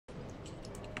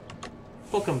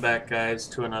Welcome back, guys,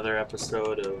 to another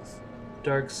episode of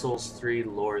Dark Souls 3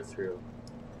 Lorethrough.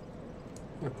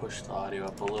 I'm going to push the audio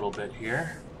up a little bit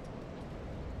here.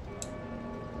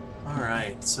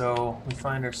 Alright, so we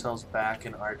find ourselves back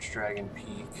in Archdragon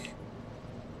Peak.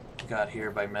 We got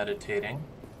here by meditating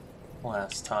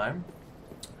last time.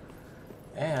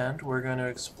 And we're going to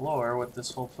explore what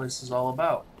this whole place is all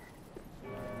about.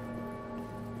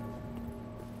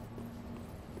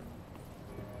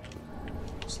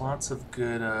 There's lots of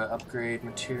good upgrade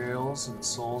materials and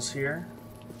souls here.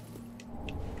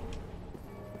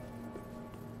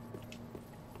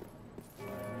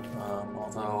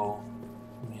 Although,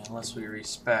 I mean, unless we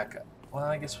respec, well,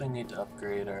 I guess we need to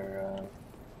upgrade our.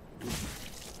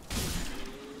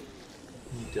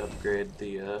 Need to upgrade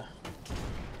the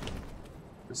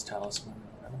this talisman.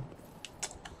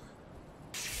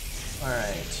 All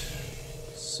right.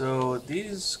 So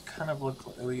these kind of look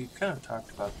like, we kind of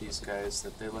talked about these guys,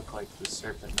 that they look like the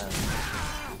serpent men.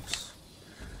 Oops.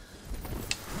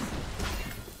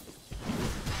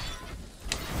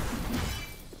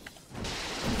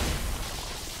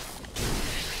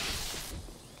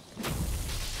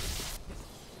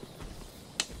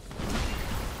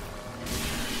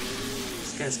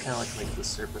 These guys kind of look like the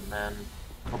serpent men.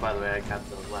 Oh, by the way, I got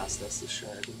the last Estus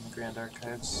shard in the Grand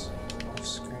Archives off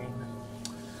screen.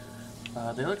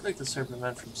 They look like the Serpent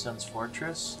Men from Sen's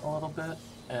Fortress a little bit,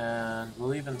 and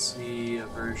we'll even see a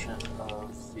version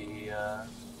of the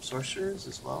sorcerers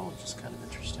as well, which is kind of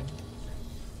interesting.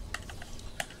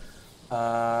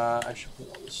 I should put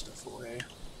all this stuff away.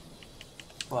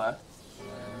 But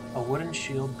a wooden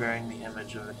shield bearing the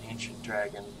image of an ancient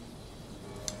dragon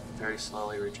very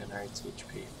slowly regenerates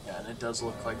HP. Yeah, and it does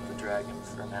look like the dragon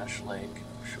from Ash Lake,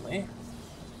 actually.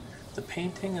 The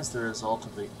painting is the result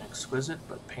of an exquisite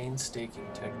but painstaking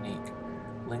technique.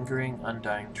 Lingering,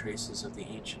 undying traces of the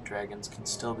ancient dragons can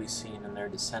still be seen in their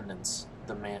descendants,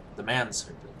 the man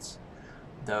serpents,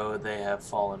 though they have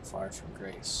fallen far from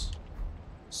grace.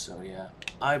 So yeah,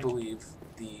 I believe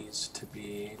these to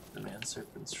be the man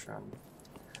serpents from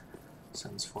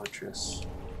Sen's Fortress.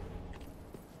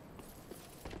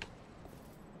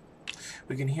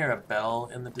 We can hear a bell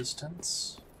in the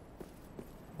distance.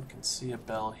 We can see a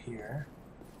bell here.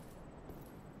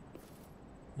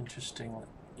 Interestingly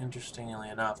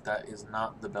enough, that is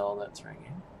not the bell that's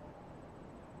ringing.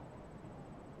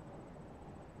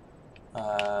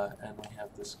 And we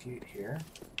have this gate here,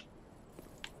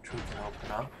 which we can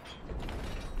open up.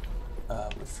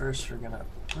 But first we're gonna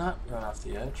not run off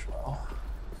the edge, well.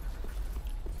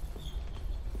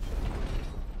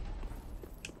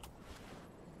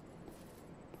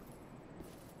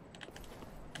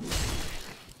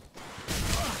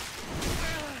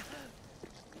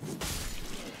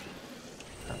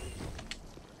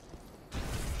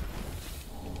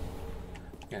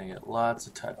 Gonna get lots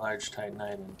of large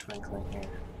titanite and twinkling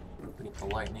here. We get the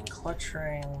lightning clutch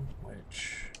ring,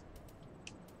 which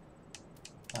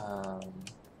probably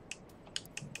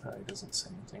doesn't say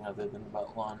anything other than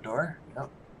about Londor. Yep.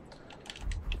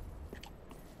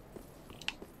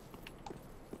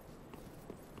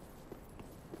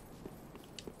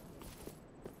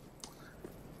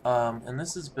 And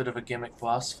this is a bit of a gimmick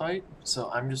boss fight,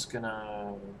 so I'm just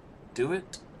gonna do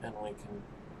it, and we can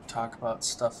talk about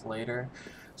stuff later.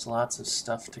 There's lots of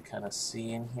stuff to kind of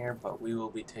see in here, but we will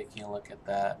be taking a look at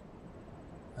that.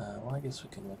 Well, I guess we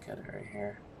can look at it right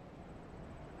here.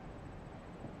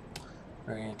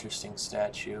 Very interesting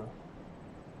statue.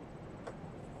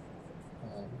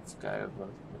 This guy with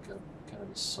like a kind of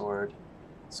a sword.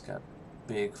 It's got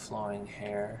big flowing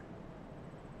hair.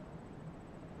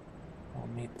 We'll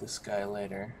meet this guy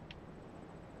later,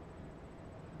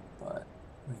 but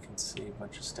we can see a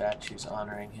bunch of statues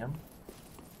honoring him.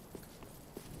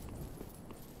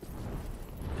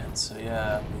 And so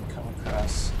yeah, we come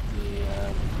across the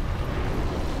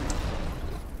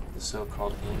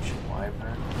so-called ancient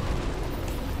wyvern,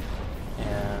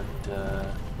 and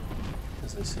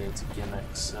as I say, it's a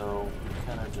gimmick, so we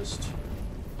kind of just,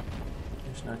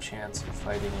 there's no chance of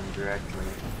fighting him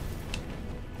directly.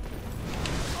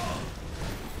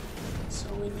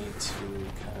 So we need to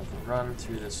kind of run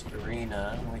through this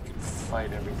arena, and we can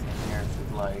fight everything here if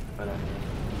we'd like, but I mean,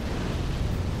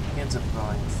 he ends up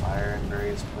throwing fire in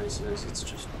various places. It's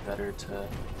just better to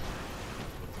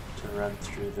run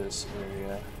through this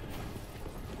area.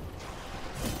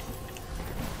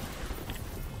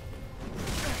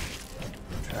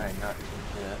 Try not to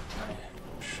get hit. I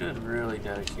should really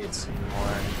dedicate some more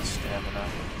into stamina.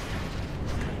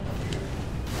 Coming up here.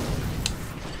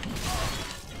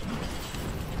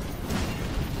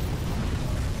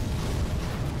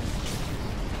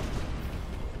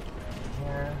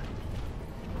 Here.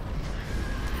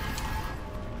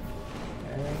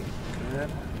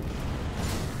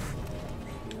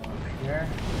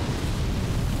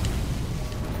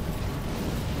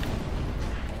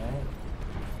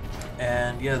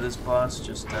 yeah, this boss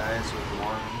just dies with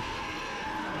one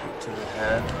hit to the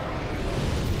head.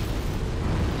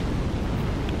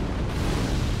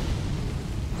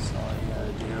 So all you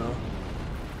gotta do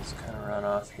is kind of run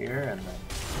off here, and then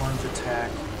plunge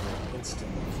attack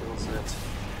instantly kills it.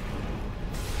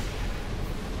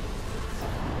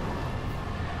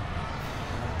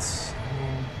 It's,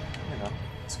 you know,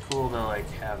 it's cool to like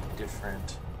have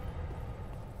different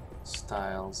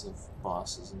styles of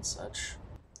bosses and such.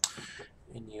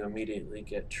 And you immediately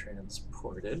get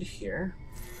transported here.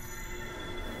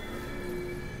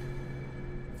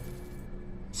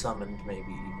 Summoned, maybe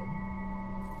even.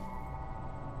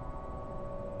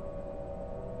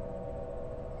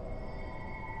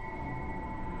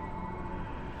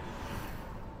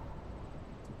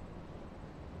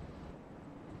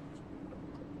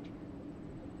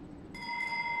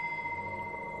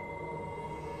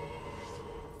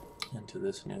 Into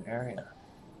this new area.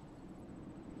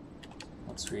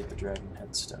 Let's read the Dragon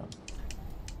Headstone.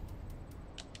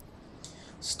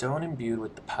 Stone imbued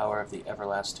with the power of the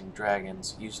everlasting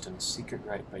dragons, used in secret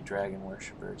rite by dragon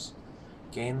worshippers.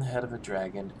 Gain the head of a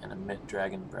dragon and emit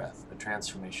dragon breath, a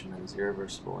transformation that is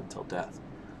irreversible until death.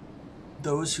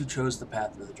 Those who chose the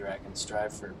path of the dragon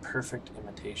strive for a perfect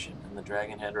imitation, and the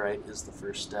dragon head rite is the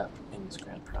first step in this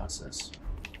grand process.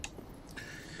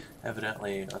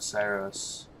 Evidently,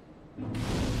 Osiris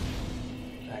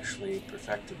actually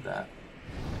perfected that.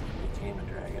 Became a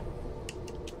dragon.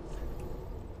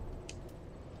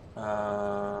 Yeah,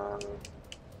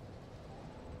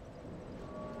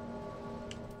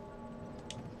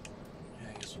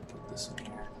 I guess we'll put this in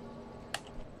here.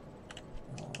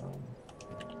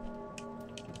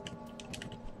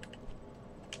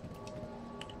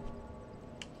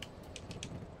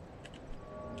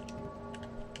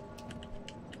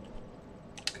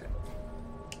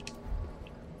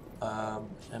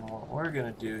 And what we're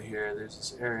going to do here, there's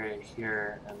this area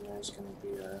here, and there's going to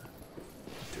be a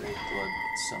Drake Blood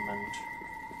summoned.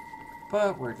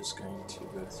 But we're just going to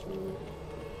go through.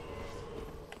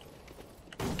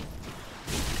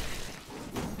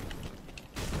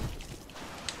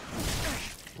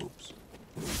 Oops.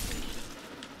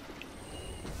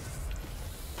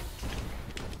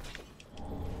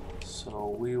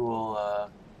 So we will,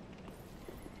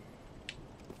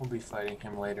 we'll be fighting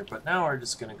him later, but now we're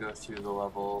just going to go through the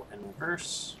level in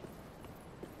reverse.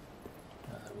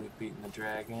 We've beaten the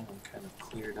dragon and kind of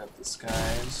cleared up the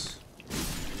skies.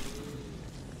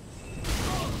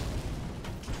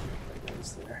 That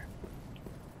guy's there.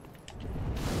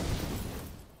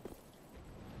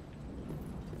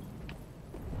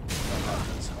 Oh,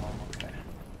 that's home, okay.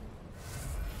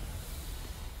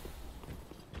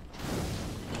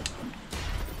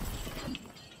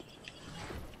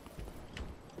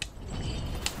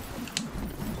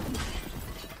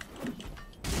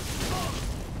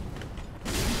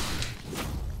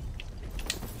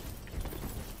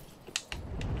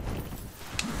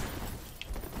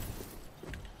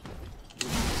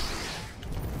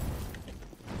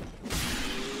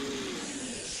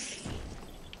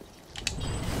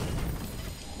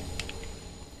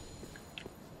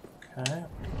 Okay.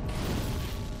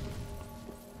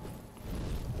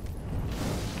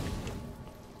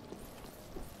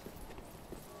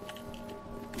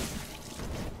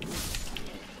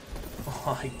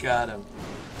 Oh, I got him.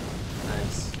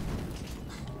 Nice.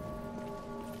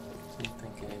 Didn't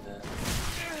think I did that.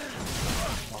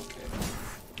 Okay.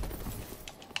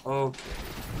 Okay.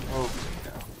 Okay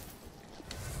now.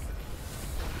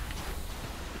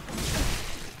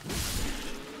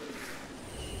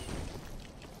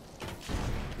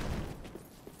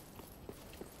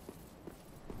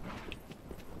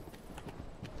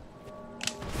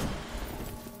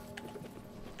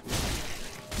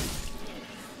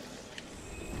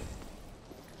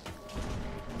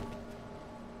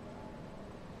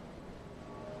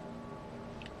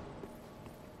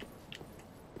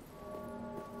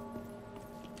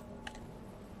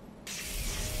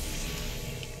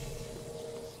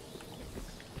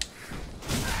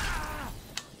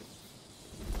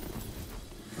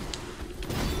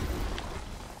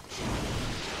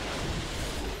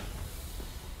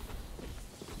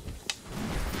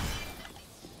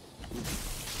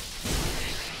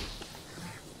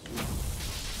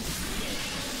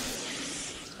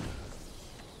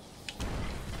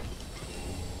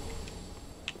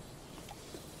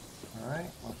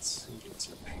 Let's see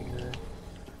what's up here.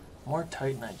 More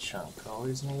Titanite chunk.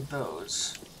 Always need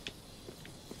those.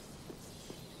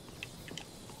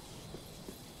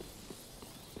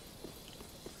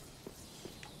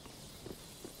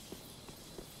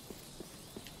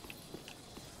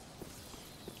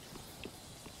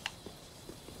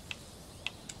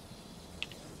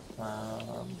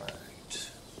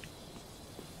 Right.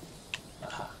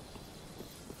 Aha.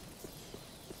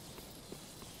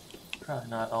 Probably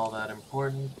not all that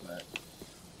important, but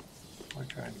we're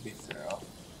trying to be thorough.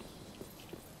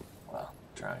 Well,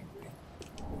 trying to be.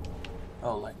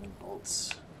 Oh, lightning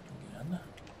bolts again.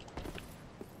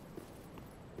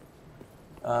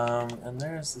 And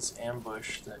there's this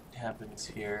ambush that happens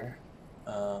here.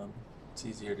 It's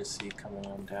easier to see coming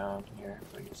on down here,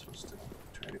 but you're supposed to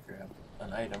try to grab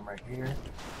an item right here.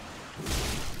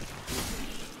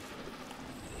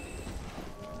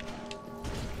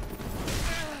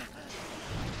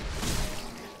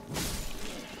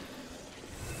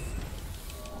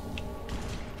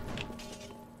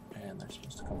 And they're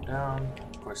supposed to come down.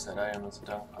 Of course, that item is a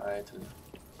dung pie to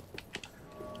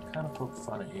kind of poke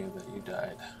fun at you that you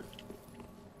died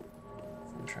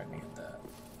from trying to get that.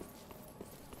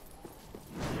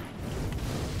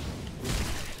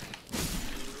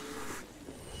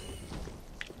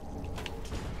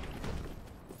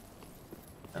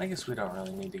 And I guess we don't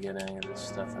really need to get any of this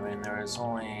stuff. I mean, there is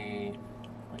only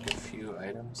like a few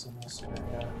items in this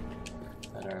area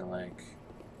that are like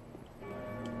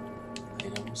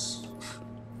items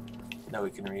that we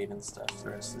can read and stuff. The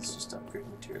rest is just upgrade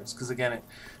materials. Because again,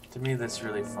 to me, this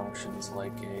really functions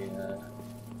like a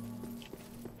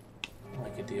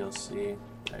DLC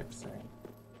type thing.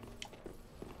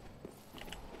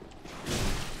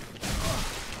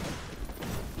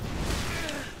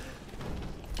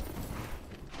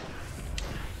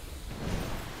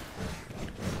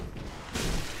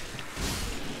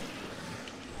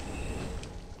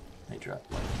 They drop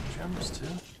lightning gems too.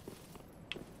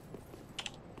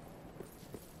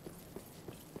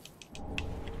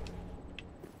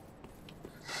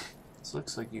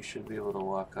 Looks like you should be able to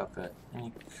walk up it, and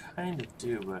you kind of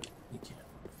do, but you can't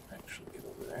actually get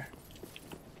over there.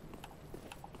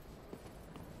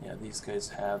 Yeah, these guys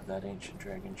have that ancient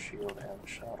dragon shield and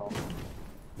shuttle.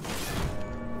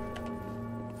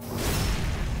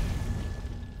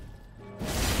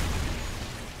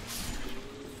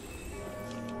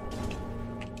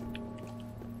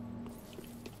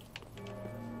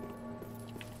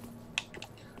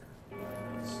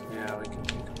 So yeah, we can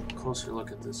take a closer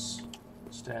look at this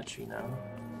statue now.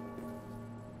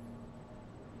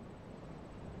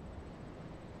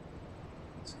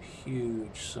 It's a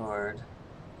huge sword,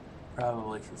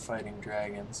 probably for fighting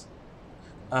dragons.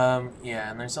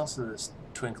 Yeah, and there's also this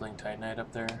twinkling titanite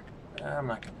up there. I'm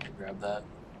not gonna grab that,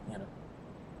 you know.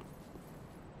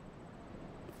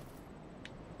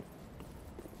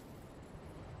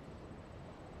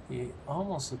 He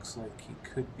almost looks like he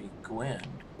could be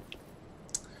Gwyn.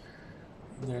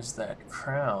 There's that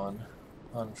crown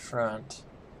on front,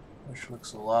 which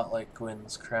looks a lot like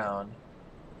Gwyn's crown,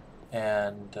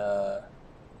 and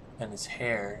his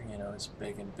hair, you know, is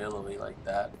big and billowy like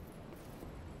that.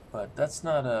 But that's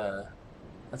not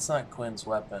Gwyn's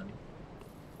weapon.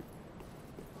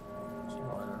 So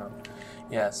I don't know.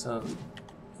 Yeah, so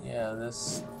yeah,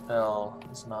 this bell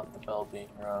is not the bell being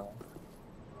rung.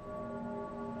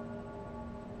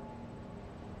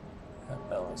 That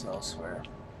bell is elsewhere.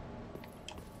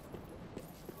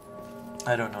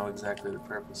 I don't know exactly the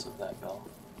purpose of that bell.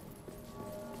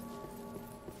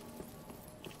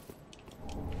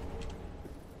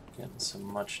 Getting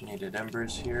some much needed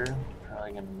embers here.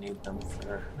 Probably gonna need them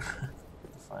for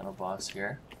the final boss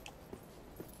here.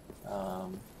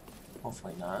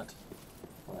 Hopefully not,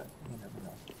 but you never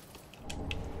know.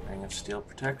 Ring of Steel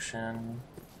Protection.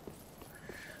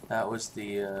 That was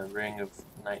the ring of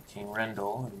Night King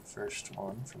Rendell in the first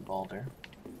one from Baldur.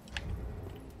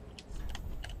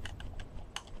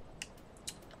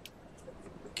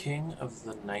 Ring of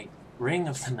the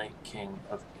Night King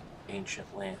of ancient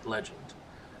legend.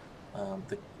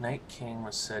 The Night King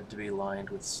was said to be lined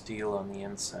with steel on the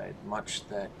inside, much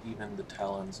that even the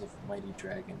talons of mighty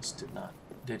dragons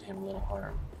did him little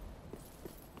harm.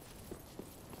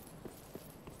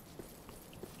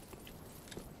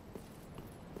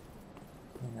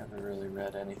 We never really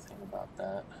read anything about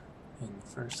that in the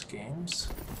first games.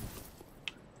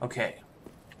 Okay.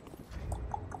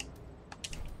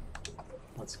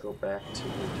 Let's go back to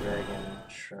the dragon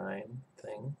shrine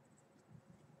thing.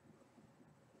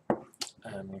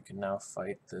 And we can now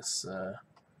fight this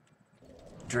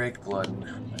Drake Blood.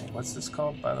 What's this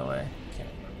called, by the way? Can't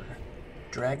remember.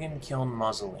 Dragon Kiln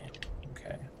Mausoleum.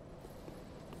 Okay.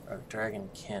 Or Dragon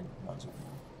Kin Mausoleum.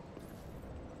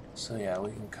 So yeah,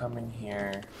 we can come in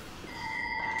here,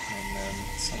 and then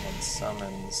someone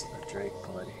summons a Drake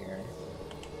Blood here.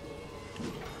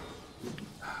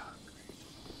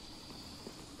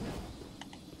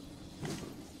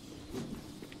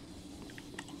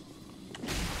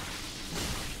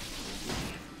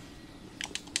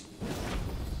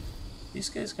 These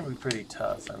guys can be pretty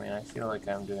tough. I mean, I feel like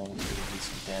I'm doing pretty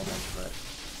decent damage, but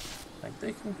like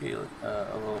they can be a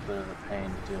little bit of a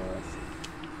pain to deal with.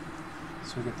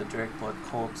 So we get the Drakeblood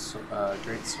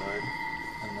Greatsword,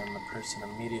 and then the person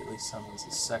immediately summons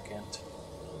a second,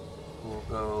 who will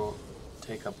go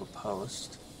take up a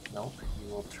post. Nope, he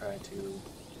will try to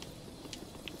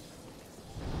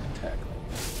attack me.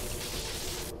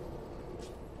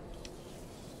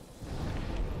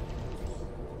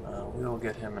 We will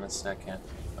get him in a second,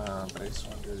 but I just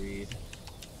wanted to read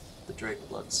the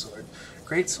Drakeblood Sword.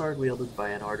 Great sword wielded by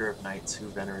an order of knights who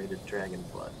venerated dragon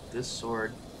blood. This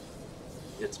sword,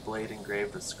 its blade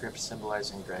engraved with script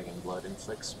symbolizing dragon blood,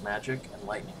 inflicts magic and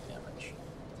lightning damage.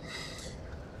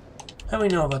 How we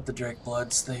know about the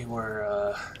Drakebloods? They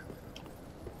were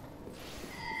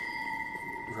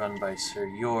run by Sir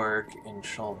Jorg in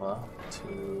Shulva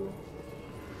to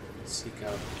seek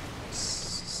out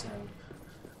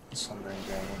Slumbering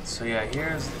Dragon. So yeah,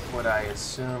 here's what I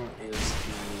assume is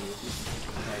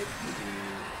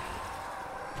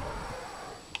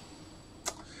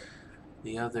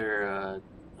the other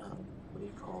what do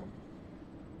you call them?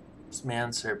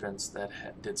 Man serpents that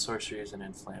did sorceries and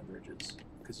inflammage.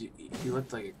 Because he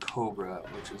looked like a cobra,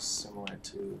 which is similar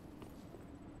to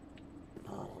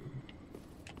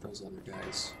those other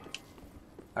guys.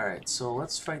 Alright, so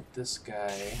let's fight this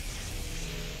guy.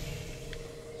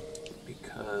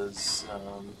 Because,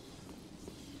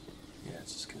 yeah,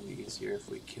 it's just going to be easier if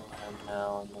we kill him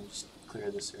now and then just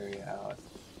clear this area out.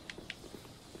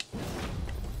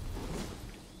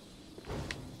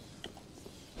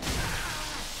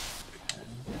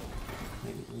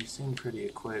 Okay. We seem pretty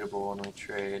equatable when we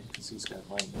trade, because he's got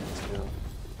lightning too.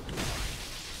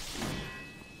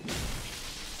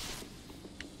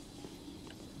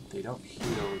 They don't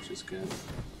heal, which is good.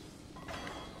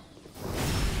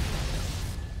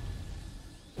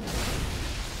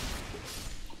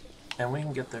 And we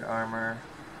can get their armor,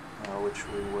 which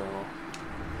we will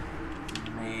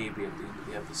maybe at the end of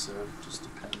the episode. Just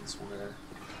depends where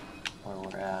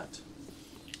we're at.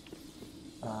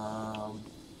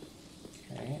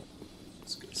 Okay,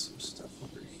 let's get some stuff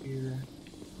over here.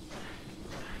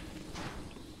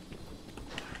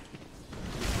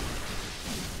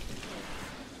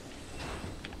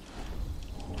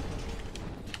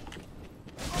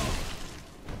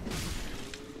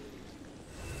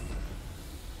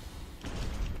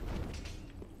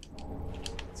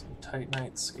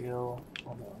 Titanite scale,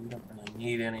 although we don't really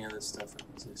need any of this stuff,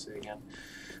 as I say again.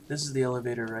 This is the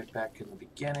elevator right back in the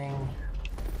beginning,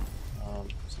 so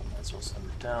I might as well send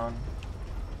it down.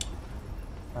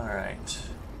 Alright.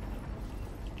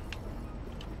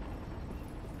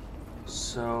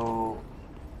 So,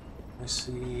 we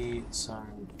see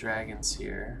some dragons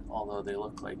here, although they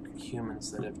look like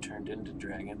humans that have turned into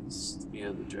dragons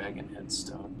via the dragon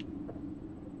headstone.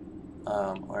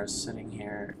 Are sitting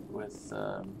here with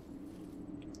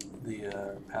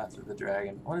the Path of the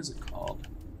Dragon. What is it called?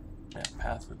 Yeah,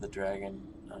 Path of the Dragon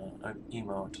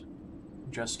emote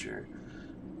gesture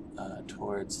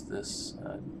towards this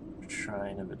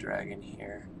shrine of a dragon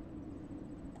here.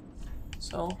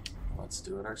 So let's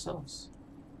do it ourselves.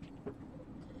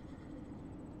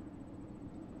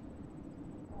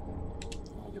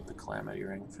 I'll get the Calamity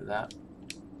Ring for that.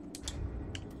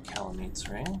 Calamete's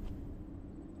Ring.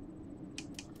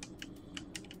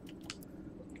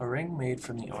 A ring made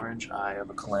from the orange eye of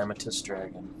a calamitous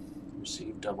dragon.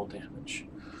 Receive double damage.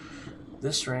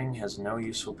 This ring has no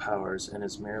useful powers and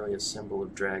is merely a symbol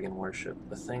of dragon worship,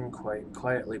 a thing quite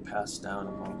quietly passed down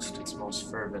amongst its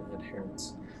most fervent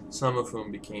adherents, some of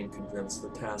whom became convinced the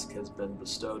task has been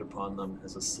bestowed upon them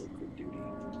as a sacred duty.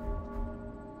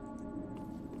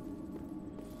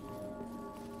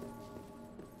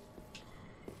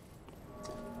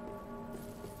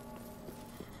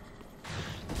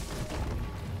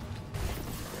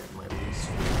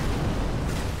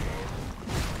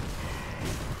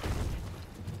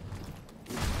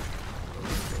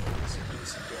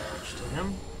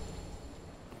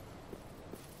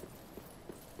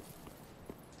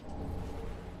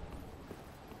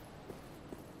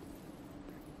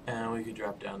 And we could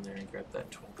drop down there and grab that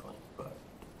twinkling, but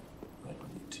I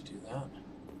don't need to do that.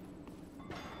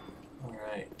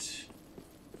 Alright.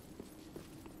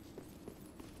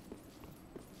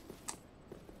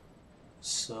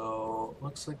 So,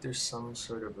 looks like there's some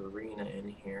sort of arena in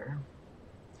here.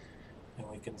 And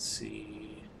we can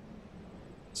see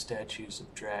statues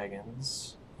of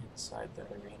dragons inside that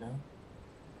arena.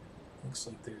 Looks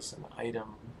like there's an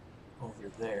item over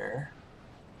there.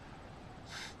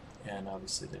 And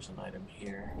obviously there's an item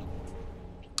here.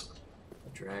 A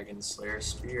Dragon Slayer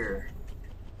Spear.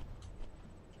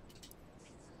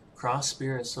 Cross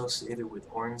spear associated with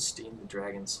Ornstein the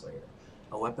Dragon Slayer,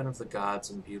 a weapon of the gods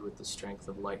imbued with the strength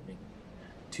of lightning.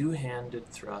 Two-handed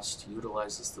thrust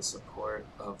utilizes the support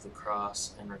of the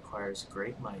cross and requires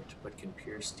great might, but can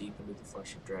pierce deep into the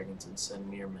flesh of dragons and send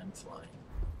mere men flying.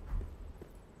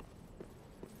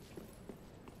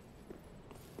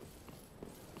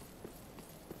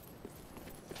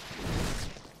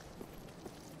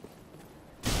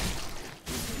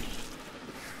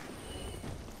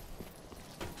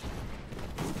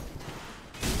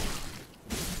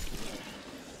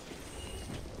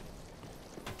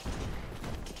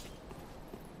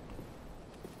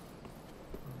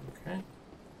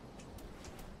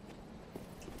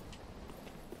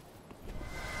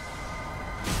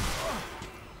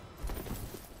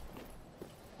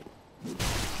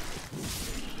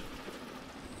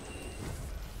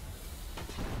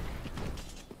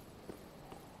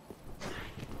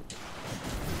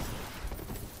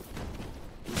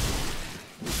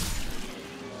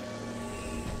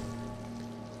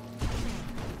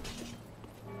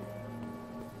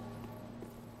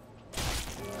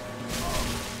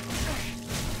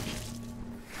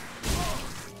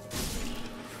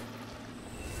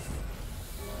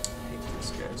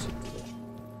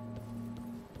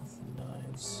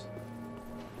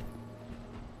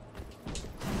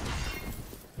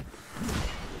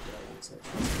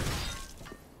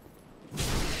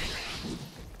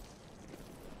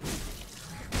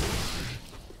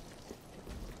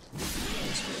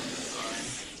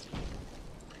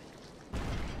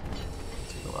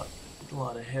 A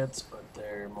lot of hits, but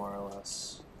they're more or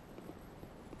less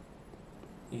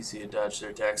easy to dodge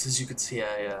their attacks. As you can see,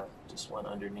 I just went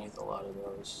underneath a lot of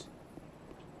those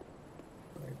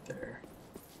right there.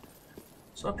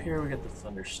 So up here we get the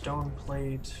Thunderstone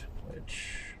Plate,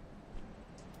 which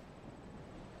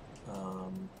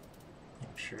I'm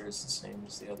sure is the same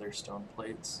as the other stone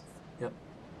plates. Yep.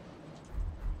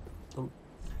 Oh,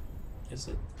 is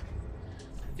it?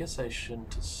 I guess I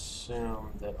shouldn't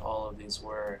assume that all of these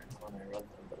were when I read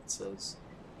them, but it says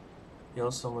Yellow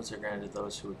summons are granted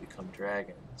those who would become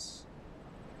dragons.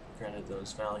 Granted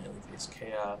those valiantly face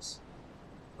chaos.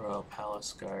 Royal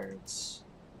Palace Guards.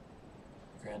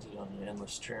 Granted on an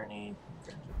endless journey.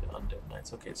 Granted to undead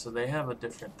knights. Okay, so they have a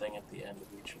different thing at the end of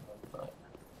each of them, but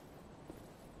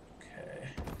okay.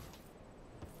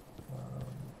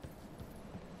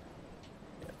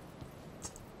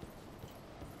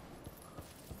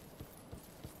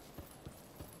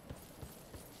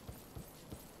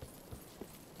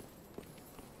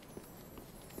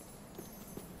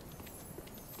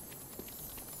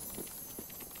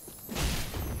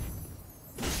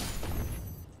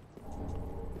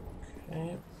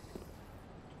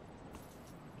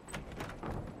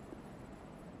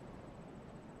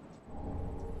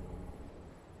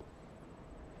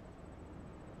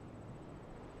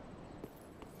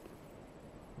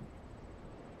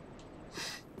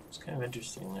 Kind of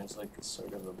interesting. There's like a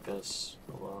sort of abyss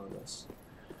below this.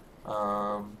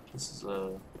 This is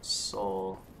a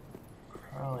soul.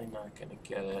 Probably not gonna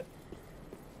get it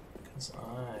because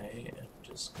I am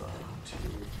just going to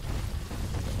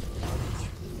run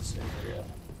through this area.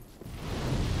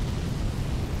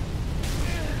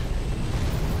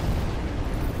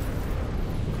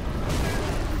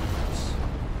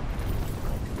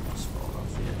 I can just fall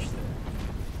off the edge there.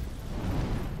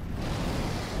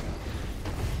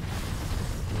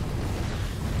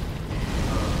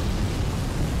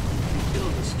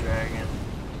 Dragon,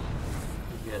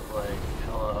 you get like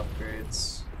hella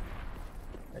upgrades.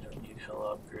 I don't need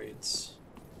hella upgrades.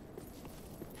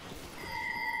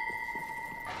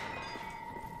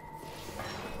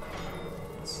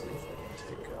 Let's see if I can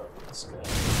take out this guy.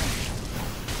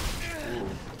 Ooh.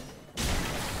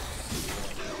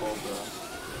 Cobra.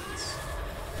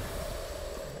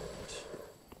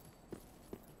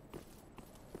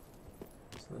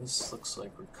 So this looks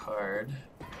like Ricard.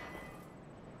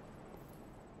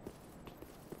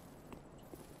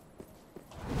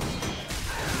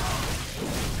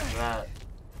 That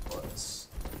was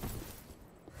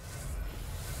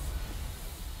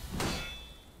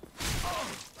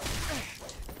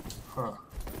huh.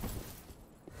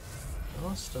 I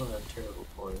must still have terrible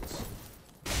poise.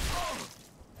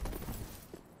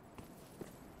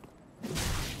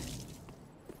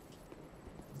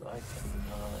 I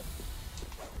cannot.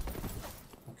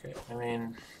 Okay, I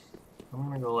mean, I'm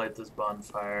gonna go light this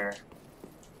bonfire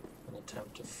and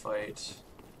attempt to fight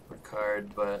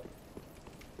Ricard, but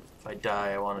if I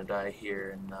die, I want to die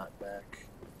here and not back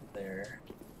there.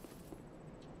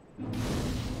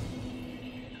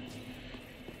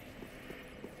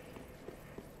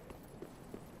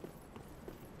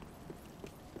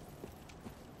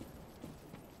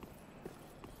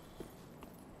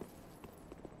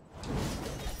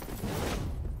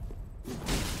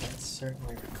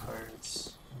 certainly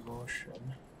regards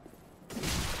motion.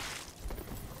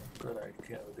 Good, I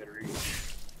have a good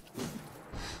reach.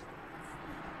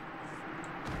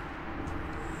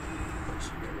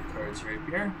 Rickard's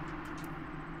rapier.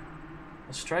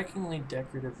 A strikingly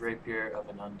decorative rapier of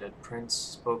an undead prince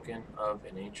spoken of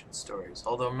in ancient stories.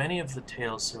 Although many of the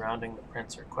tales surrounding the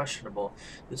prince are questionable,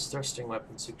 this thrusting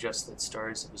weapon suggests that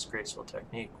stories of his graceful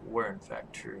technique were in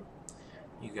fact true.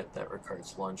 You get that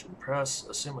Rickard's lunge and press.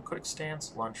 Assume a quick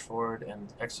stance, lunge forward,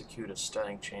 and execute a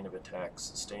stunning chain of attacks.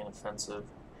 Sustain offensive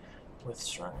with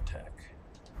strong attack.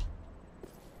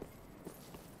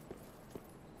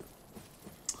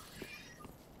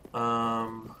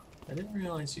 I didn't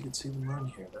realize you could see the moon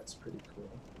here. That's pretty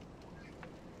cool.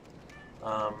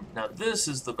 Now this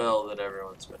is the bell that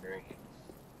everyone's been ringing.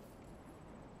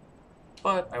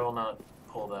 But I will not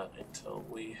pull that until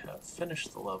we have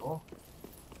finished the level.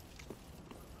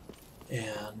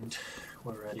 And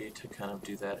we're ready to kind of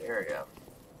do that area.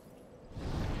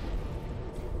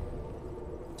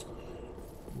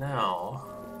 Now,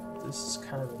 this is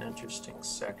kind of an interesting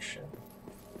section.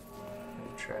 I'm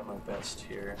going to try my best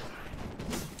here.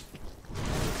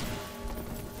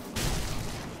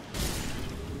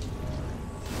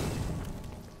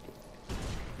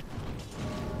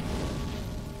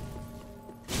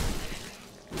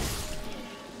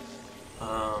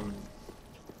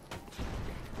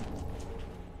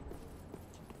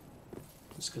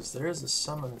 Just because there is a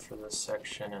summon for this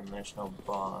section and there's no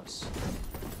boss.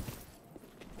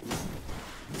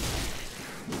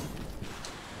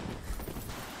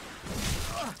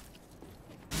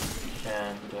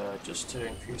 And just to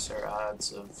increase our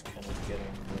odds of kind of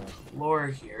getting the lore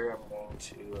here, I'm going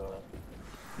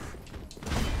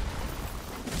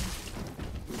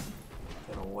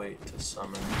to wait to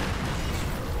summon just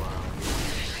for a while.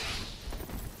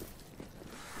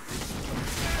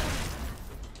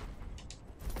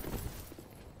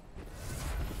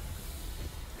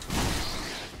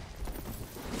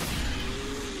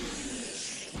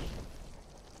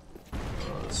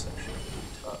 Oh, this section is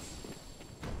pretty tough.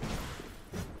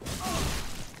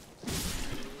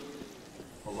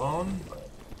 Alone, but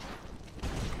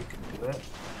we can do it.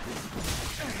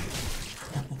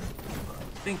 Well, I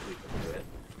think we can do it.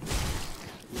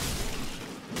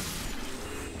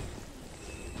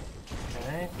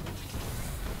 Okay.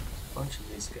 A bunch of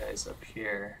these guys up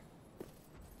here.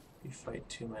 If you fight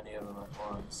too many of them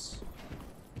at once.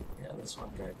 Yeah, this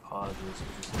one guy pauses,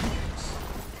 which is nice.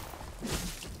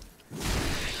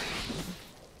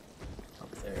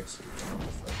 Up there, so you don't have to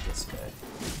fight this guy.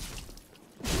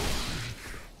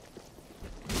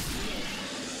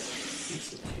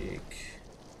 Piece of cake.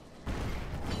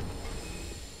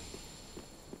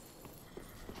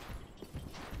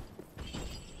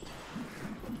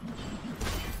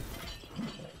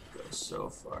 That goes so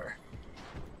far.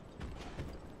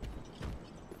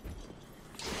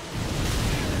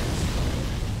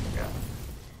 Yeah.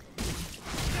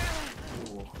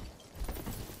 Ooh.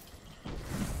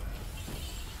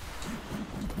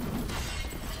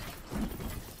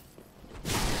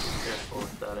 Careful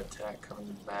with that attack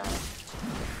coming back.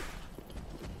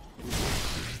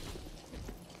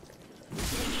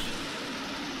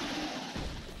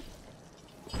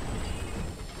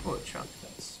 Oh, a chunk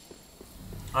dice.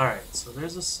 Alright, so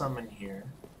there's a summon here.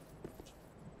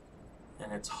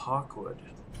 And it's Hawkwood.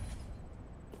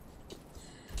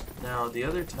 Now, the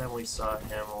other time we saw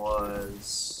him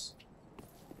was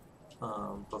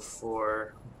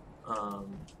before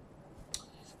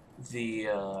the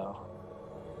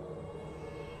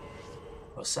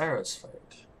Osiris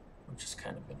fight, which is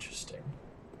kind of interesting.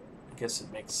 I guess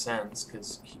it makes sense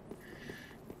because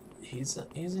he's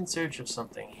in search of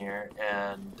something here,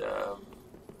 and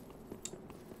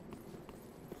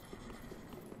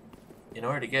in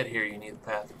order to get here, you need the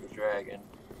Path of the Dragon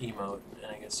emote,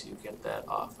 and I guess you get that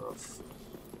off of,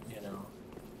 you know,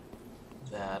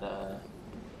 that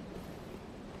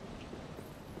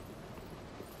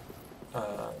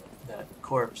that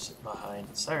corpse behind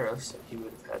Osiris. He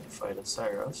would have had to fight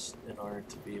Osiris in order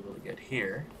to be able to get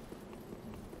here.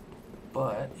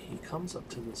 But he comes up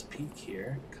to this peak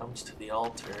here, comes to the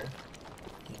altar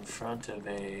in front of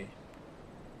a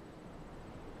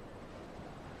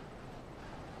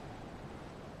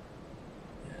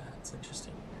it's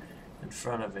interesting. In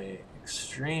front of a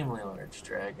extremely large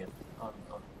dragon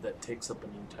that takes up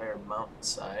an entire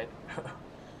mountainside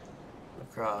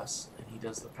across, and he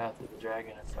does the Path of the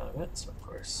Dragon in front of it. So of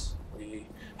course we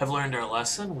have learned our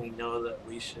lesson. We know that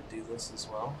we should do this as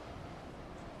well.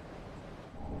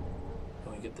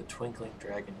 And we get the Twinkling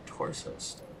Dragon Torso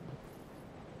Stone.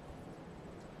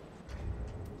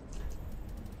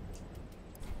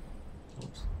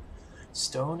 Oops.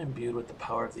 Stone imbued with the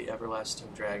power of the everlasting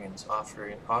dragons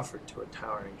offered to a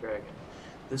towering dragon.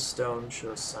 This stone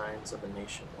shows signs of a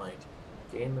nation light.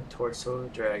 Gain the torso of the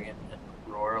dragon and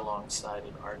roar alongside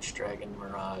an Archdragon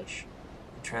mirage.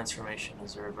 The transformation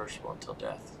is irreversible until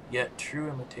death. Yet true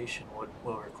imitation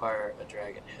will require a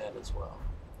dragon head as well.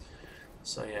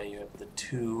 So yeah, you have the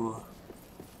two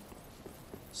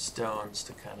stones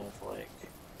to kind of like,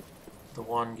 the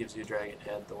one gives you a dragon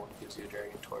head, the one gives you a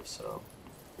dragon torso,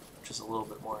 which is a little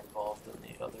bit more involved than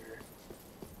the other.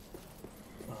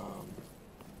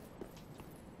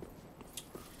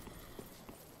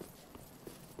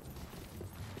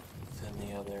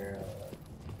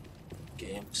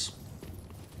 Games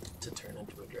to turn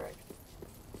into a dragon.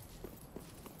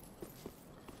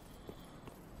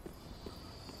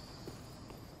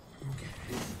 Okay.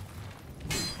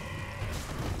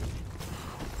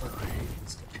 Oh, I hate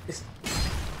these guys.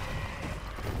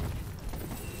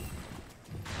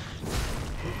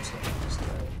 Oops, I almost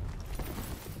died.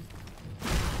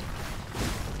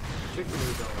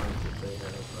 Particularly don't like that they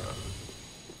have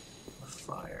a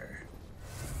fire.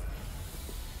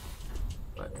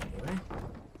 But anyway.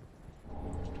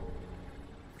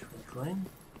 Twinkling.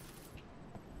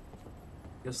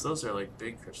 Guess those are like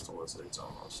big crystal lizards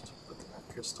almost, but they're not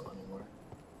crystal anymore.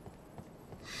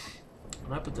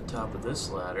 And up at the top of this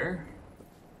ladder,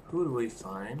 who do we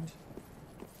find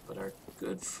but our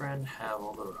good friend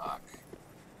Havel the Rock,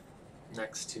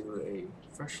 next to a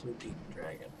freshly beaten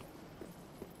dragon.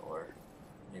 Or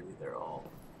maybe they're all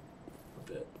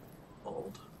a bit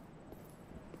old.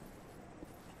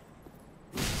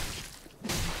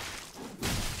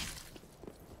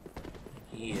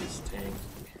 He is tanky.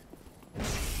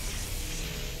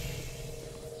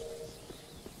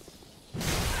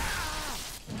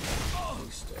 We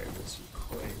started this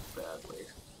quite badly,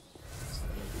 so I'm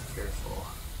gonna be careful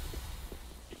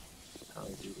how I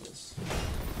do this.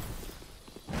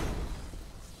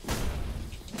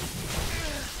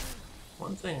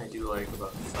 One thing I do like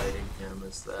about fighting him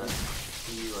is that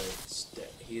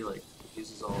he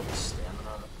uses all of his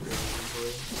stamina really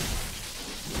easily.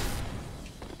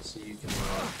 So you can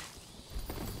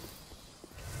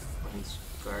when he's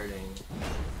guarding,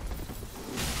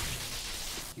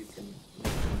 you can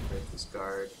break his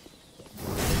guard.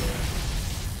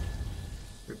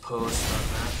 Riposte on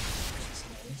that, which is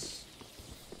nice.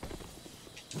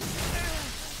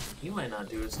 He might not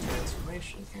do his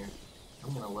transformation here.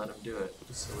 I'm gonna let him do it,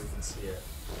 just so we can see it.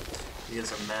 He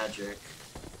has a magic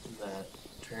that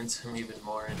turns him even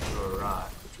more into a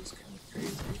rock, which is kind of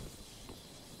crazy.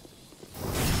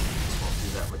 This won't do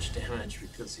that much damage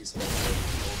because he's got a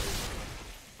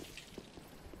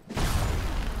older.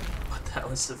 But that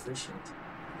was sufficient.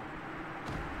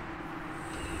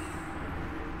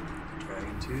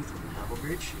 Dragon Tooth and Havel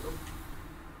Great Shield.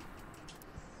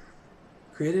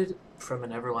 Created from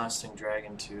an everlasting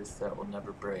dragon tooth that will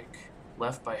never break.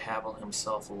 Left by Havel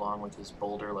himself along with his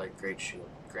boulder-like great shield,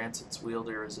 grants its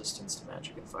wielder resistance to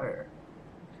magic and fire,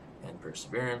 and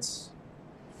perseverance,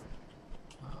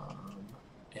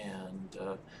 and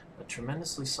a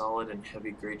tremendously solid and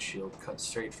heavy great shield cut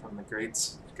straight from the great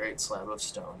slab of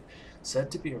stone,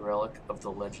 said to be a relic of the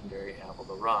legendary Havel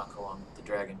the Rock along with the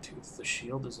dragon tooth. The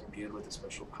shield is imbued with a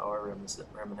special power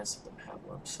reminiscent of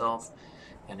Havel himself,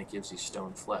 and it gives you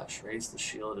stone flesh. Raise the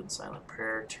shield in silent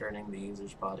prayer, turning the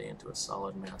user's body into a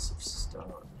solid mass of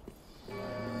stone,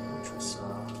 which was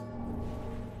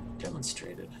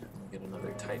demonstrated. We get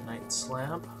another Titanite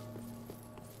slab.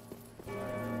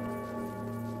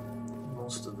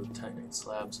 Most of the Titanite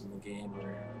slabs in the game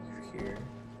are here.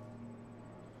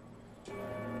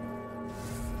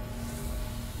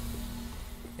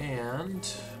 And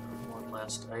one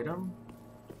last item.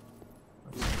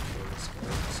 Let's kill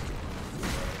this guy.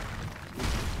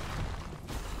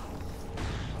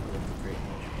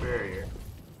 Barrier.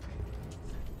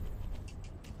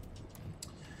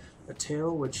 A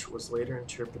tail which was later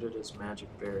interpreted as magic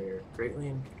barrier greatly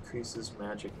increases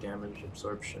magic damage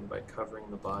absorption by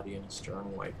covering the body in a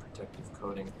strong white protective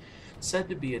coating. Said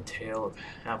to be a tail of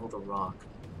Havel the Rock,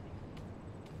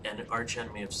 an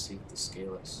archenemy of Seek the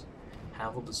Scaleless.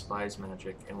 Havel despised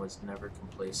magic and was never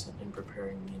complacent in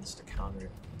preparing means to counter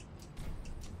it.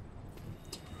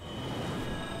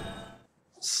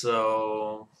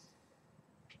 So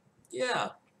yeah,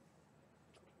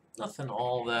 nothing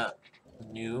all that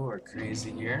new or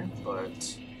crazy here,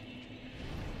 but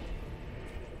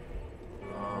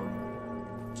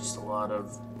just a lot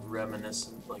of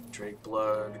reminiscent, like Drake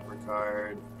Blood,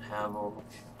 Ricard, Havel,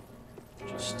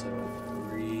 just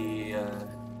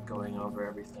going over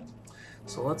everything.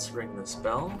 So let's ring this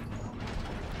bell,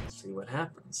 see what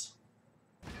happens.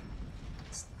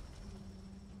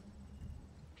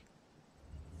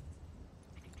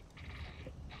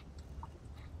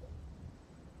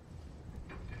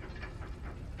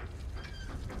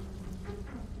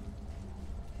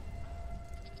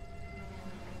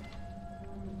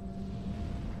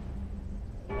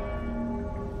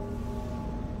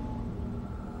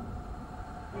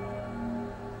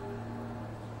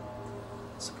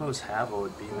 suppose Hava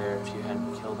would be there if you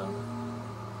hadn't killed him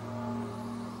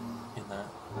in the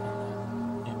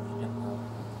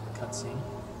cutscene.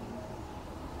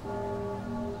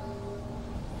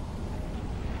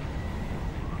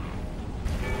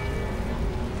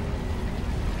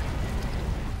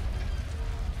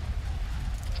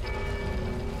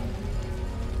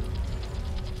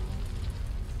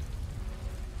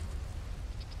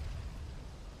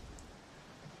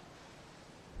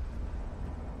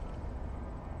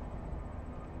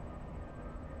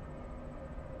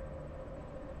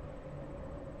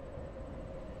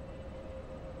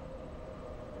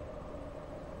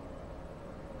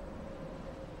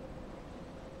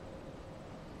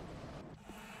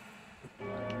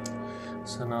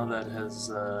 So now that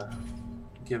has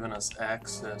given us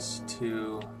access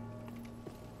to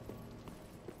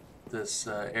this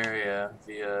area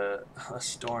via a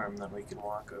storm that we can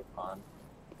walk upon.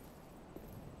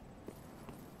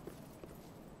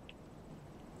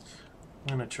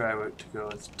 I'm going to try to go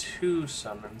with 2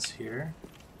 summons here,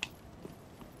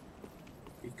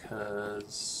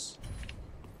 because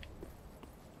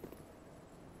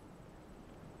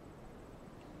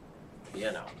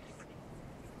you know,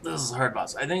 this is a hard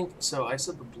boss. I think, so I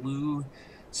said the blue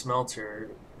smelter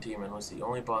demon was the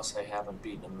only boss I haven't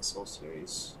beaten in the Soul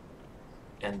series.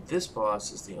 And this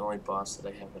boss is the only boss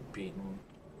that I haven't beaten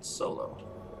solo.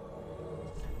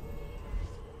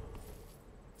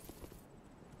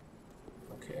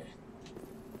 Okay.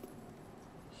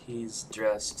 He's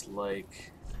dressed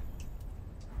like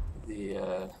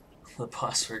the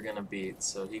boss we're gonna beat,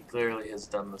 so he clearly has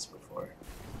done this before.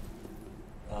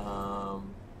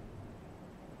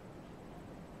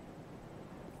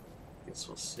 Guess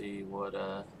we'll see what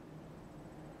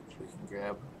if we can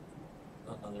grab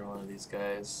another one of these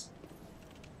guys.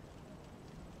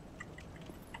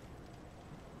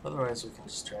 Otherwise, we can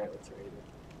just try it with Raiden.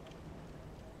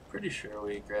 Pretty sure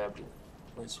we grabbed at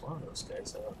least one of those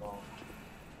guys. I don't know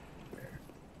where.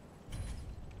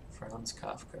 Franz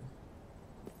Kafka.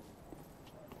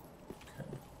 Okay.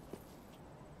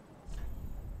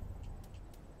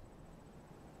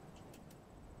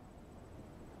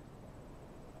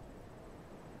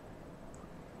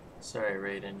 Sorry,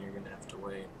 Raiden, you're gonna have to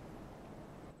wait.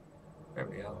 There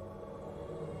we go.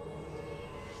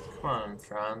 Come on,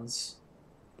 Franz.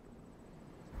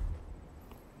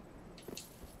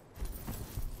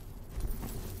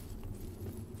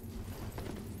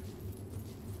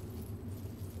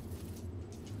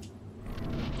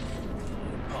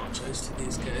 I apologize to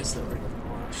these guys that were gonna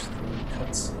watch the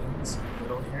cutscenes in the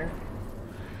middle here.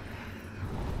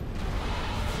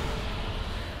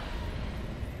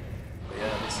 But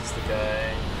yeah, this is the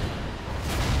guy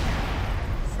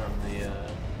from the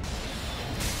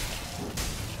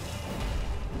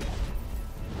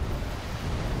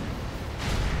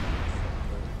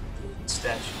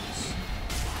statues.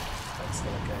 That's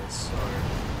that guy's sword.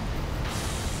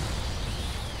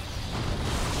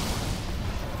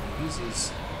 He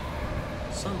uses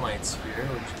Sunlight Sphere,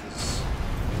 which is,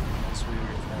 as we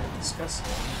were kind of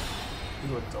discussing, he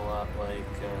looked a lot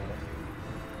like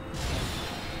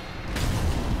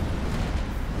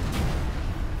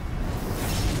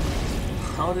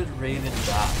how did Raiden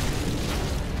die?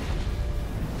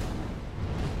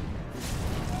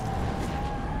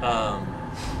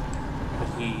 But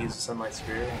he uses Sunlight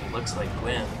Sphere and he looks like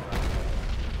Gwen.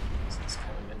 So it's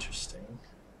kind of interesting.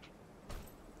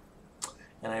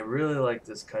 And I really like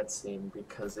this cutscene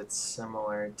because it's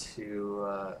similar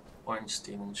to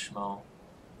Ornstein and Schmo.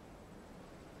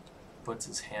 Puts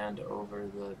his hand over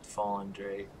the fallen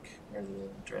drake, or the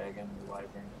dragon, the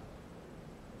wyvern.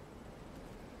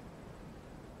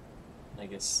 I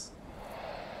guess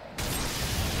it's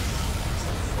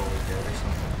not fully dead or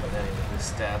something, but anyway, he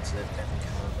stabs it and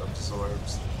kind of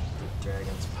absorbs the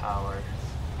dragon's power,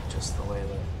 just the way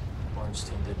that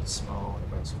Ornstein did to Smo, or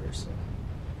vice versa,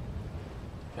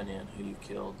 depending on who you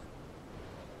killed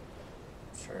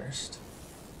first.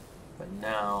 But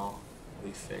now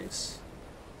we face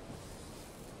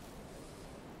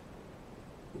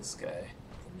this guy,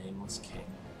 the Nameless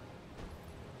King.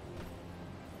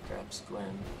 Grabs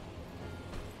Gwen.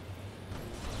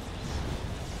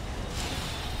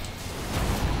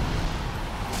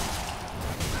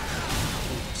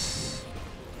 Oops.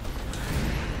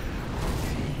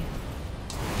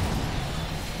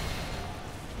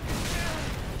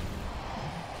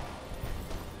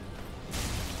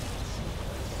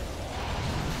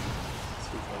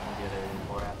 See if I can get a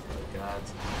more after the gods.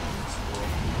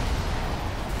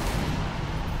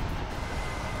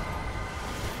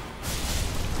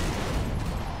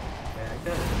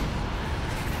 I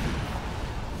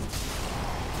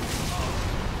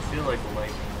feel like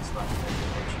lightning is not going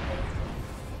to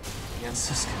against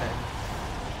this guy.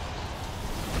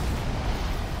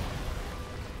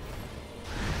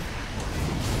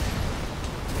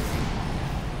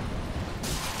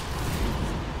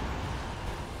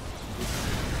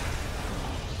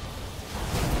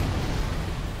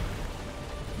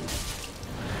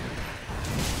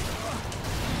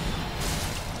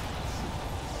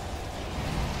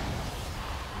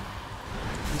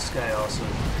 This guy also is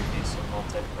a pretty decent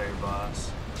multiplayer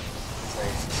boss, as I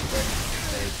suspect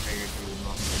they figured he would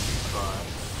mostly be bought.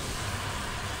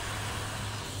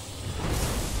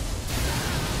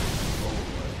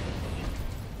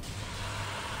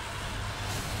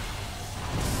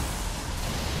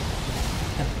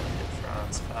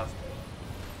 Franz Kafka.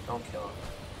 Don't kill him.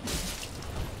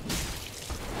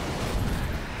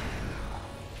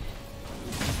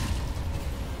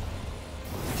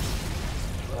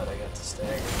 Glad I got to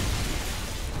stagger.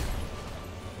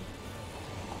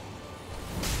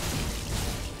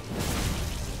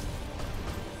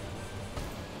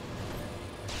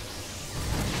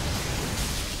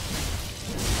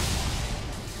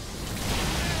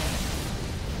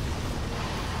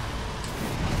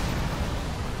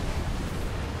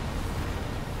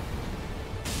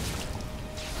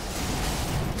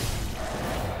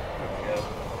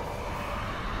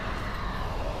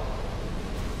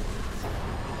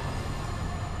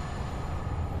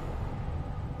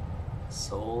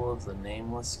 Soul of the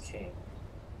Nameless King.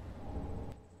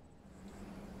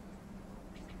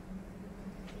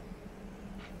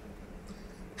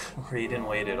 Raiden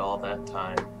waited all that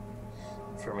time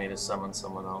for me to summon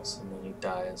someone else, and then he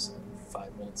dies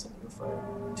 5 minutes into the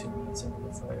fight, 2 minutes into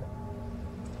the fight.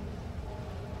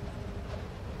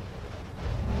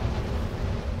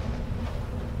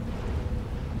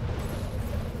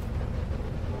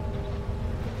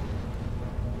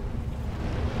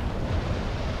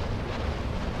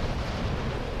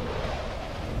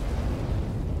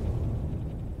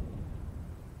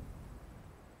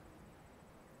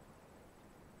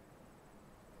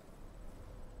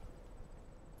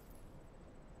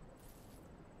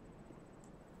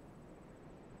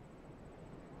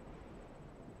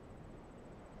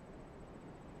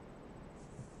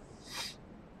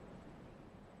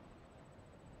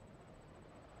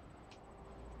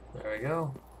 There we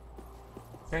go.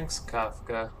 Thanks,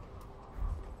 Kafka.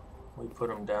 We put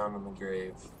him down in the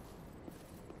grave.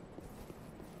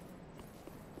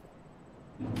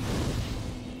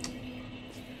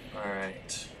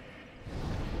 Alright.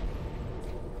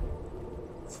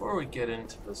 Before we get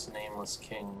into this Nameless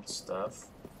King stuff,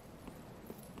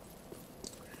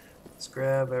 let's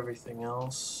grab everything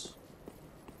else.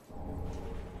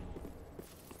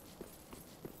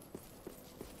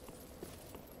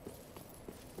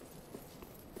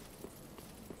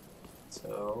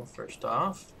 So, first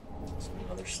off,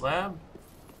 another slab.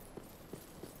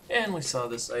 And we saw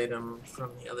this item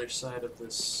from the other side of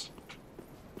this.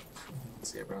 You can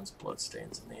see everyone's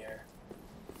bloodstains in the air.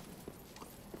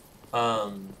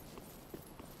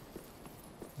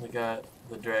 We got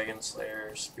the Dragon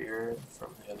Slayer spear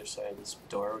from the other side of this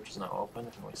door, which is now open,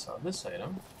 and we saw this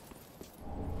item,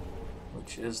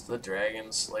 which is the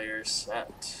Dragon Slayer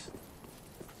set.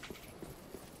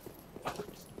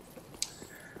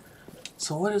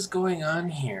 So what is going on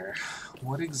here?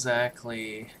 What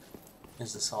exactly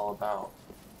is this all about?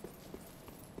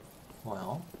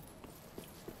 Well,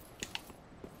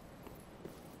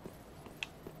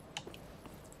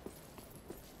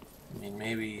 I mean,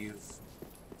 maybe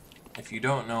if you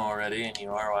don't know already and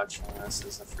you are watching this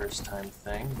as a first time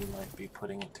thing, you might be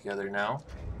putting it together now.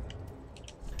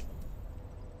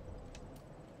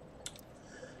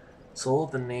 Soul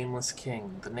of the Nameless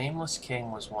King. The Nameless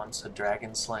King was once a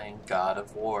dragon-slaying god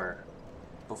of war,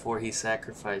 before he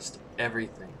sacrificed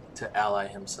everything to ally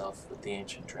himself with the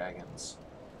ancient dragons.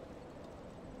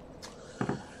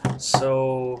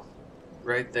 So,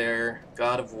 right there,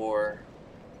 god of war.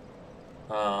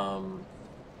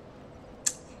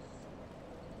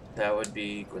 That would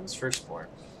be Gwyn's firstborn,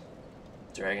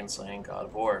 dragon-slaying god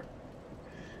of war.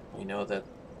 We know that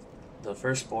the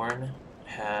firstborn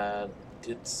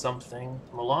did something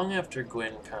long after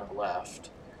Gwyn kind of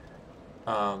left.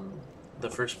 The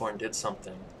firstborn did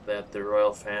something that the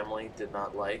royal family did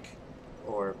not like,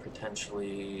 or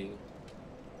potentially,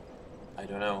 I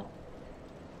don't know,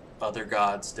 other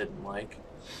gods didn't like,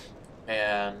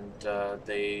 and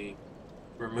they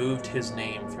removed his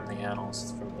name from the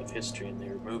annals of history, and they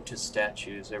removed his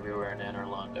statues everywhere in Anor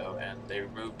Londo, and they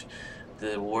removed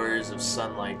the Warriors of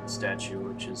Sunlight statue,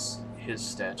 which is his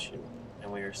statue.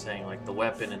 And we we were saying, like, the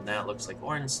weapon in that looks like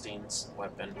Ornstein's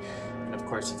weapon. And of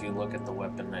course, if you look at the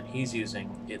weapon that he's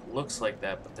using, it looks like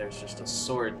that, but there's just a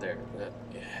sword there that,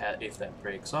 if that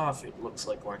breaks off, it looks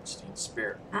like Ornstein's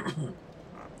spear.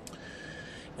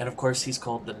 And of course, he's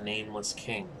called the Nameless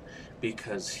King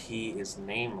because he is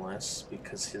nameless,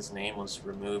 because his name was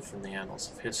removed from the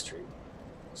annals of history.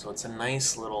 So it's a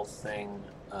nice little thing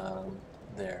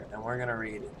there. And we're going to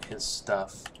read his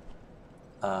stuff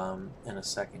in a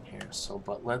second here. So,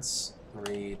 but let's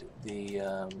read the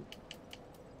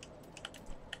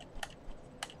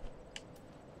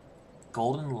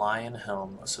Golden Lion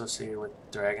Helm, associated with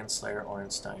Dragon Slayer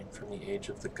Ornstein from the Age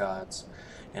of the Gods,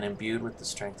 and imbued with the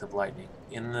strength of lightning.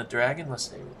 In the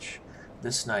Dragonless Age,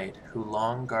 this knight, who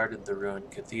long guarded the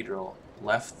ruined cathedral,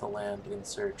 left the land in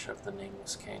search of the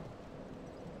Nameless King.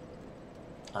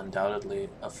 Undoubtedly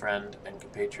a friend and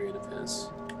compatriot of his.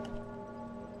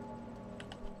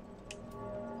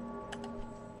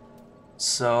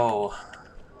 So,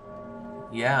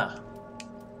 yeah.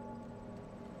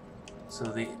 So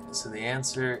the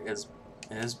answer is,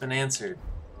 it has been answered.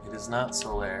 It is not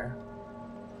Solaire.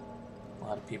 A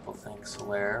lot of people think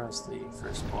Solaire was the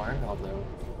firstborn, although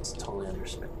it's totally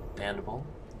understandable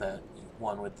that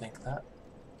one would think that.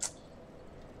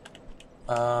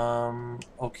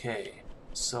 Okay,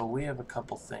 so we have a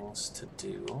couple things to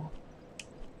do.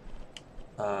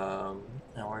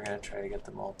 And we're going to try to get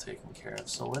them all taken care of.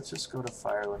 So let's just go to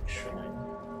Firelink Shrine.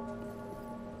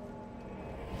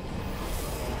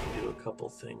 Do a couple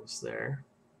things there.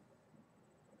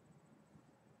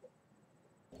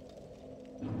 I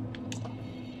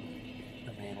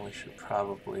mean, we should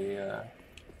probably,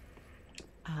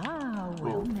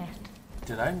 well met.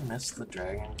 Did I miss the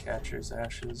Dragon Catcher's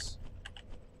ashes?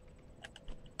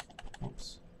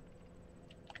 Oops.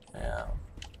 Yeah.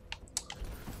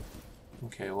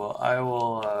 Okay, well,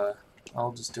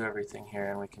 I'll just do everything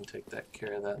here and we can take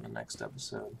care of that in the next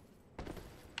episode.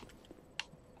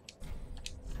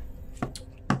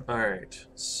 Alright,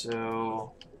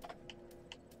 so...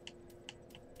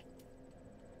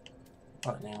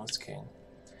 Nameless King.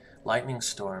 Lightning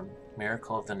Storm,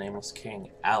 Miracle of the Nameless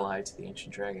King, ally to the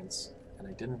Ancient Dragons. And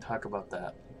I didn't talk about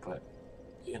that, but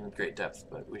in great depth,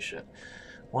 but we should.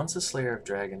 Once a slayer of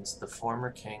dragons, the former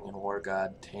king and war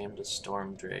god tamed a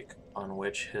storm drake, on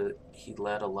which he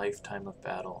led a lifetime of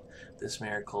battle. This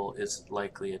miracle is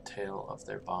likely a tale of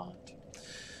their bond.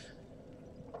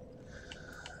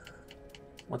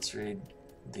 Let's read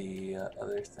the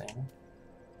other thing.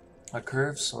 A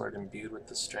curved sword imbued with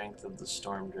the strength of the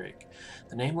storm drake.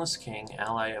 The Nameless King,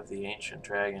 ally of the ancient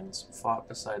dragons, fought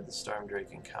beside the storm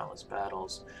drake in countless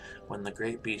battles. When the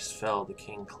great beast fell, the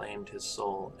king claimed his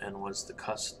soul, and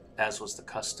as was the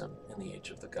custom in the Age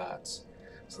of the Gods.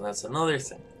 So that's another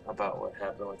thing about what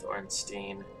happened with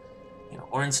Ornstein. You know,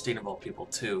 Ornstein of all people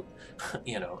too,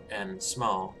 you know, and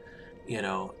Smo. You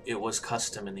know, it was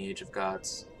custom in the Age of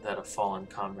Gods that a fallen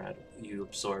comrade, you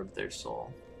absorbed their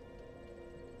soul.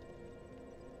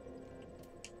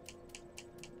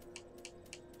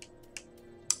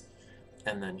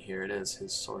 And then here it is,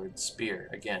 his sword spear.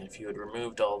 Again, if you had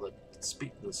removed all the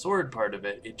sword part of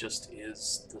it, it just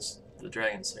is the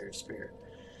Dragon Slayer spear.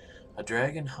 A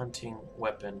dragon hunting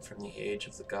weapon from the Age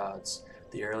of the Gods,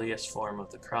 the earliest form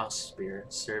of the cross spear,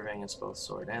 serving as both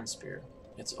sword and spear.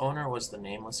 Its owner was the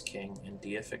Nameless King and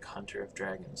deific hunter of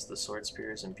dragons. The sword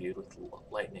spear is imbued with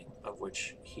lightning, of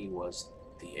which he was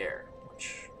the heir,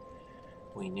 which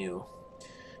we knew.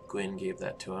 Gwyn gave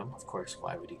that to him. Of course,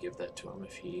 why would he give that to him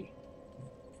if he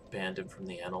banned him from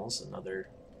the annals? And other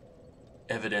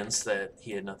evidence that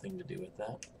he had nothing to do with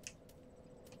that.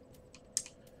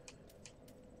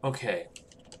 Okay,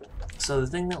 so the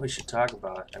thing that we should talk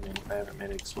about, I mean, if I haven't made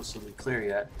it explicitly clear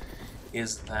yet,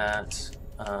 is that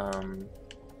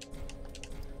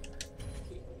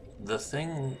the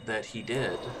thing that he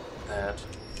did that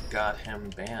got him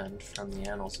banned from the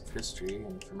annals of history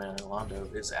and from Anor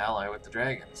Londo is ally with the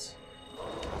dragons,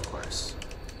 of course.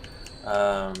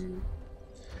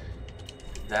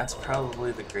 That's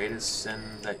probably the greatest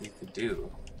sin that you could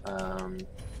do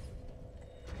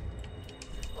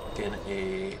in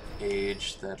a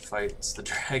age that fights the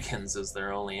dragons as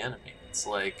their only enemy. It's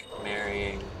like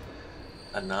marrying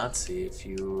a Nazi if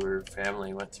your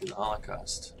family went through the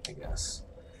Holocaust, I guess,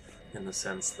 in the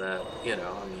sense that, you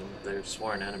know, I mean, they're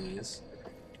sworn enemies,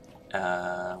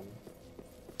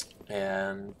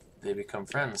 and they become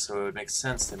friends, so it would make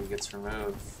sense that he gets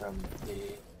removed from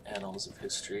the annals of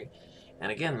history.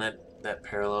 And again, that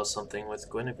parallels something with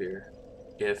Guinevere.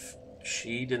 If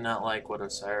she did not like what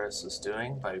Osiris was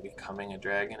doing by becoming a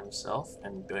dragon himself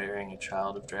and bearing a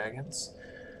child of dragons,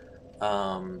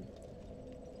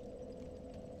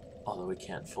 Although we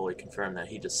can't fully confirm that.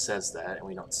 He just says that, and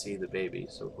we don't see the baby,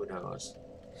 so who knows.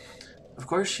 Of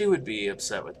course she would be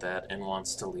upset with that and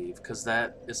wants to leave, because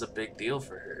that is a big deal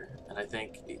for her. And I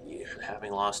think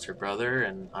having lost her brother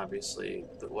and obviously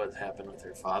what happened with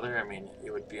her father, I mean,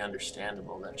 it would be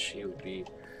understandable that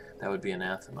that would be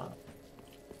anathema.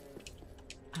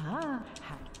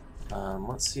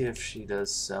 Let's see if she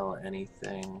does sell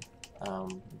anything,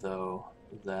 though,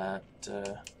 that...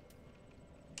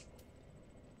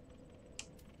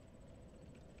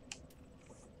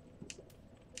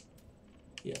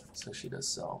 yeah, so she does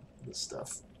sell this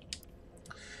stuff.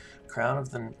 Crown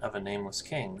of a nameless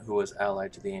king who was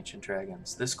allied to the ancient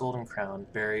dragons. This golden crown,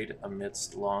 buried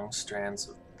amidst long strands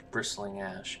of bristling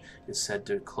ash, is said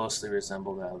to closely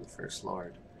resemble that of the First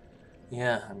Lord.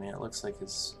 Yeah, I mean, it looks like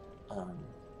his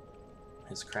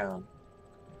crown.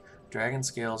 Dragon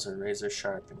scales are razor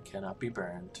sharp and cannot be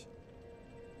burned.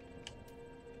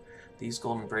 These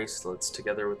golden bracelets,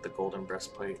 together with the golden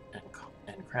breastplate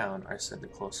and crown, are said to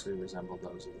closely resemble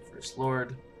those of the First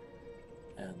Lord.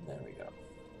 And there we go.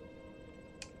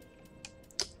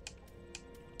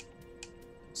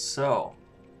 So,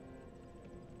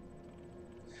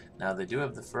 now they do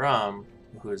have the Faram,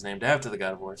 who is named after the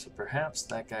god of war, so perhaps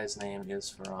that guy's name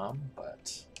is Faram,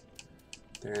 but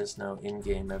there is no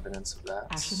in-game evidence of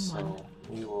that, so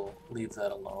we will leave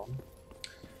that alone.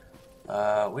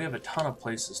 We have a ton of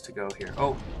places to go here.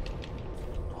 Oh,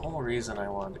 the whole reason I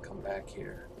wanted to come back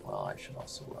here, well, I should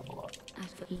also level up.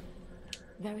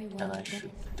 Very well. And I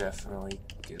should definitely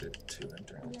get it to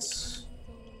endurance.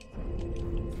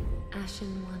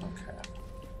 Ashen one. Okay.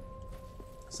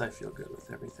 Because I feel good with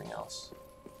everything else.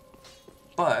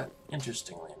 But,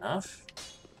 interestingly enough...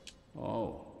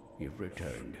 Oh, you've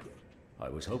returned. I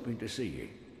was hoping to see you.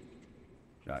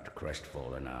 That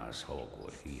crestfallen ass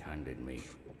Hawkwood, he handed me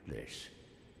this.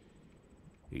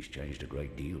 He's changed a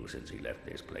great deal since he left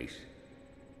this place.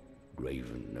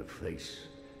 Graven of face,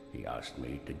 he asked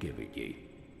me to give it ye.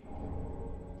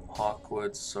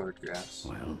 Hawkwood Swordgrass.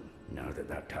 Well, now that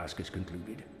that task is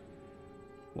concluded,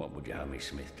 what would you have me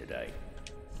smith today?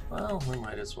 Well, we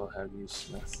might as well have you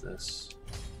smith this.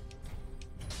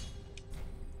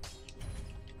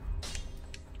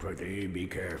 Prithee, be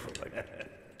careful.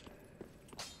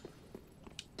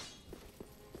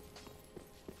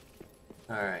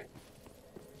 Alright.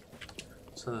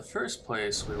 So the first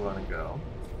place we want to go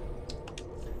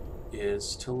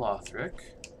is to Lorethrough.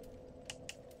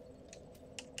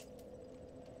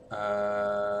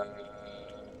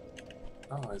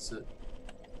 Oh, is it?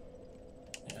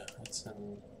 Yeah, it's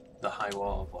in the high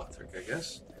wall of Lorethrough, I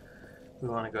guess. We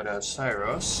want to go to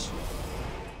Syros.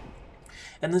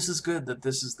 And this is good that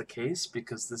this is the case,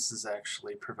 because this is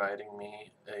actually providing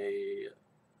me a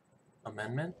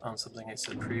amendment on something I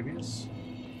said previous.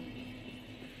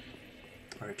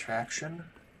 A retraction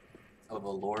of a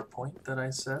lore point that I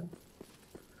said.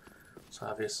 So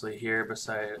obviously here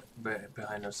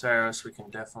behind Osiris we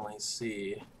can definitely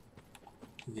see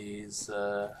these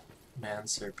man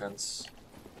serpents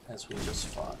as we just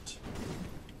fought.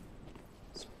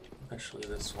 Especially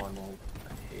this one with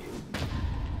a cave.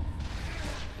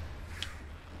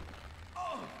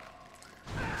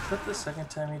 Is that the second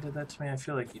time he did that to me? I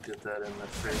feel like he did that in the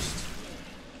first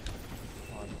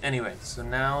one. Anyway, so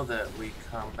now that we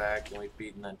come back and we've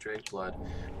beaten that Drakeblood,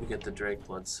 we get the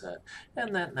Drakeblood set.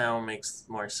 And that now makes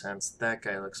more sense. That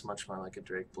guy looks much more like a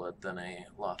Drakeblood than a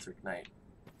Lorethrough Knight.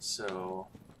 So,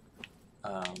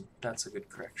 that's a good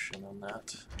correction on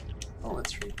that. Oh,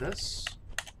 let's read this.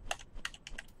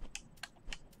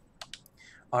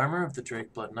 Armor of the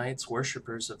Drakeblood Knights,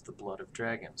 worshippers of the blood of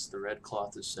dragons. The red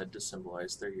cloth is said to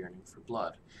symbolize their yearning for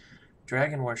blood.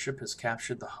 Dragon worship has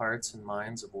captured the hearts and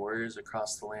minds of warriors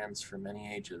across the lands for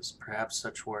many ages. Perhaps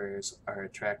such warriors are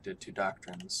attracted to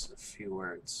doctrines of few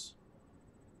words.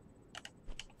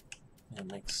 It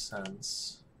makes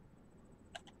sense.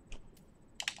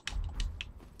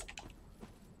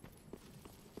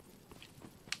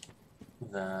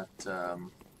 That,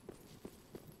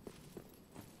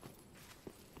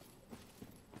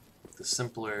 the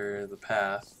simpler the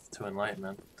path to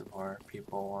enlightenment, the more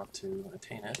people want to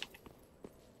attain it.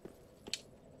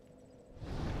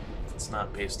 If it's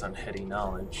not based on heady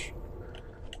knowledge,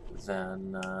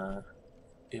 then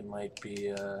it might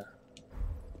be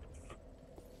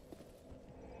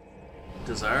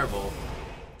desirable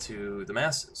to the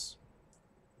masses.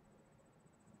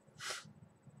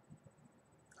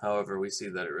 However, we see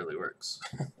that it really works.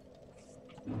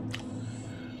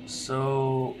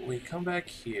 So we come back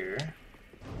here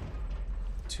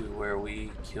to where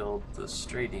we killed the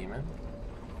stray demon.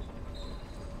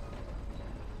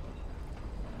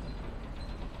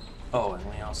 Oh, and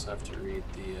we also have to read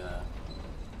the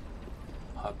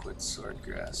Hawkwood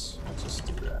Swordgrass. We'll just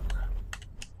do that.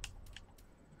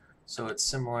 So it's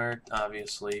similar,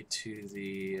 obviously, to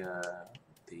the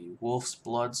Wolf's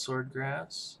Blood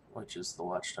Swordgrass, which is the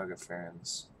Watchdog of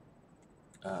Farron's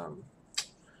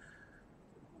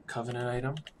covenant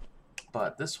item.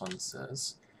 But this one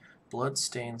says,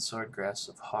 Blood-stained Swordgrass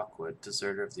of Hawkwood,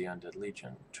 deserter of the Undead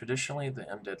Legion. Traditionally, the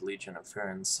Undead Legion of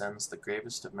Farron sends the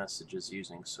gravest of messages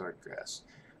using Swordgrass.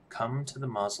 Come to the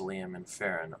mausoleum in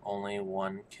Farron. Only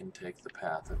one can take the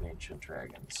path of ancient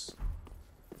dragons.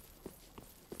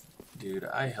 Dude,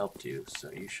 I helped you, so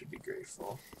you should be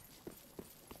grateful.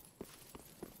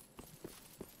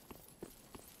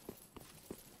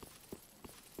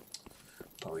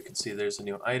 Well, we can see there's a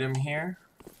new item here.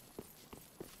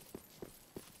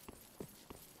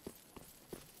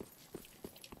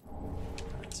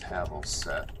 It's Havel's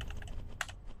set.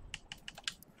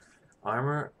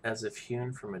 Armor as if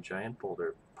hewn from a giant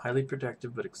boulder. Highly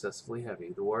protective but excessively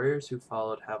heavy. The warriors who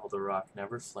followed Havel the Rock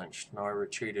never flinched nor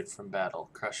retreated from battle,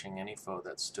 crushing any foe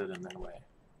that stood in their way.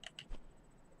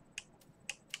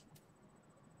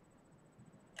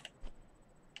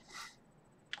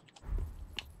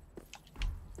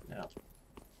 Now,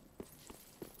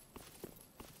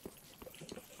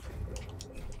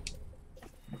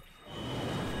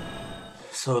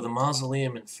 so the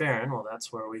mausoleum in Farron, well,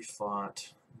 that's where we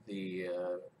fought the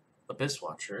Abyss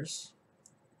Watchers.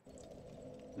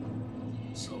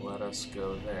 So let us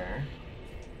go there.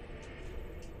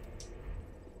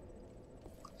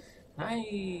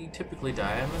 I typically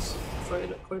die on this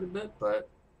fight quite a bit, but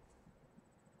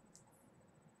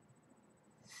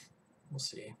we'll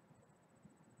see.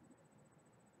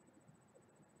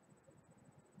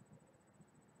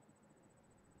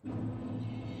 There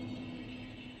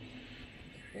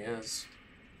he is.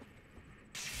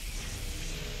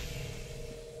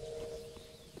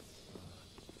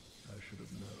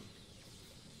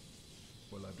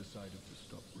 Well, I've decided to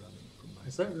stop running from my...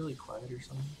 Is that really quiet or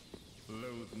something?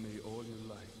 Loathe me all you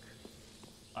like.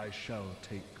 I shall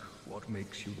take what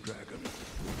makes you dragon.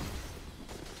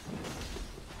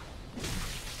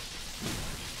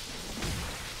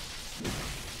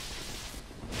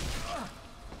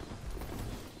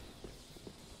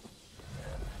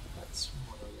 That's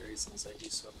one of the reasons I do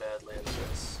so badly at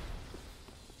this.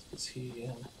 Is he...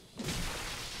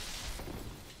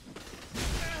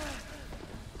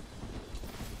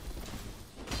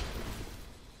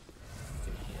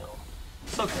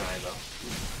 Still can I, though.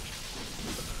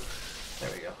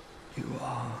 There we go. You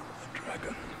are a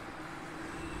dragon.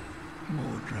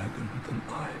 More dragon than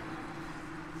I.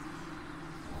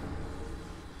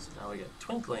 So now we get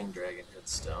Twinkling Dragon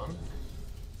Headstone.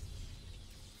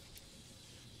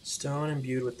 Stone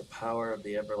imbued with the power of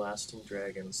the everlasting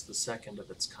dragons, the second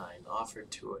of its kind, offered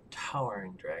to a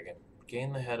towering dragon.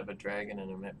 Gain the head of a dragon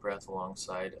and emit breath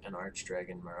alongside an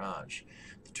Archdragon Mirage.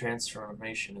 The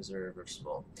transformation is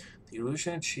irreversible. The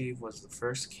illusion achieved was the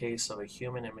first case of a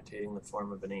human imitating the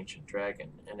form of an ancient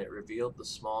dragon, and it revealed the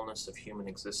smallness of human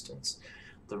existence.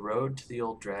 The road to the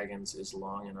old dragons is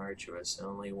long and arduous, and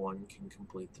only one can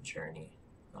complete the journey.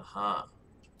 Aha.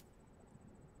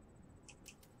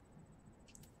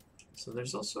 So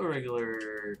there's also a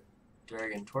regular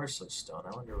dragon torso stone.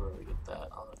 I wonder where we get that.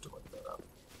 I'll have to look that up.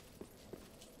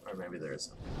 Or maybe there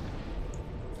isn't.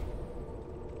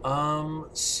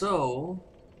 So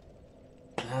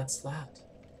that's that.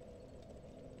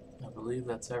 I believe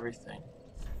that's everything.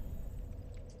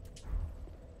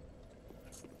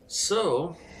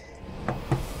 So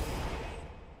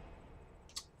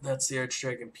that's the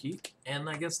Archdragon Peak, and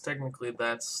I guess technically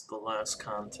that's the last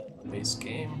content in the base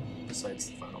game, besides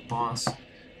the final boss.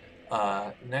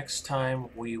 Next time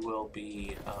we will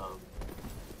be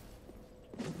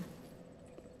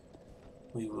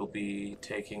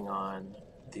taking on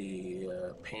the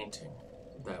painting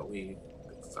that we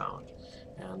found,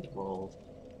 and we'll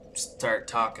start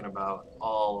talking about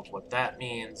all of what that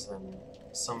means, and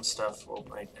some stuff we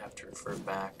might have to refer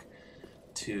back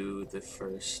to the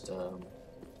first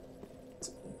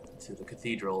to the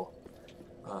Cathedral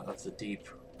of the Deep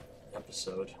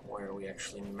episode where we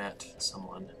actually met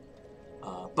someone,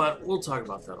 but we'll talk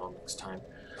about that all next time.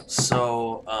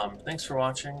 So thanks for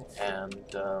watching,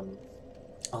 and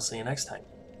I'll see you next time.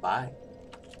 Bye.